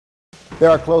There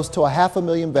are close to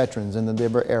 500,000 veterans in the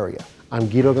Denver area. I'm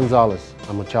Guido Gonzalez.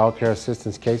 I'm a Child Care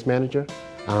Assistance Case Manager,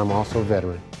 and I'm also a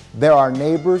veteran. They're our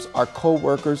neighbors, our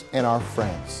co-workers, and our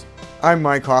friends. I'm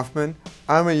Mike Hoffman.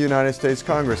 I'm a United States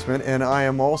Congressman, and I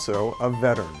am also a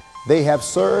veteran. They have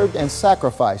served and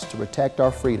sacrificed to protect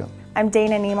our freedom. I'm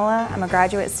Dana Niemela. I'm a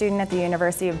graduate student at the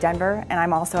University of Denver, and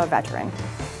I'm also a veteran.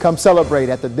 Come celebrate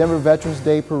at the Denver Veterans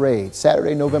Day Parade,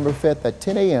 Saturday, November 5th at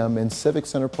 10 a.m. in Civic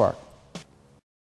Center Park.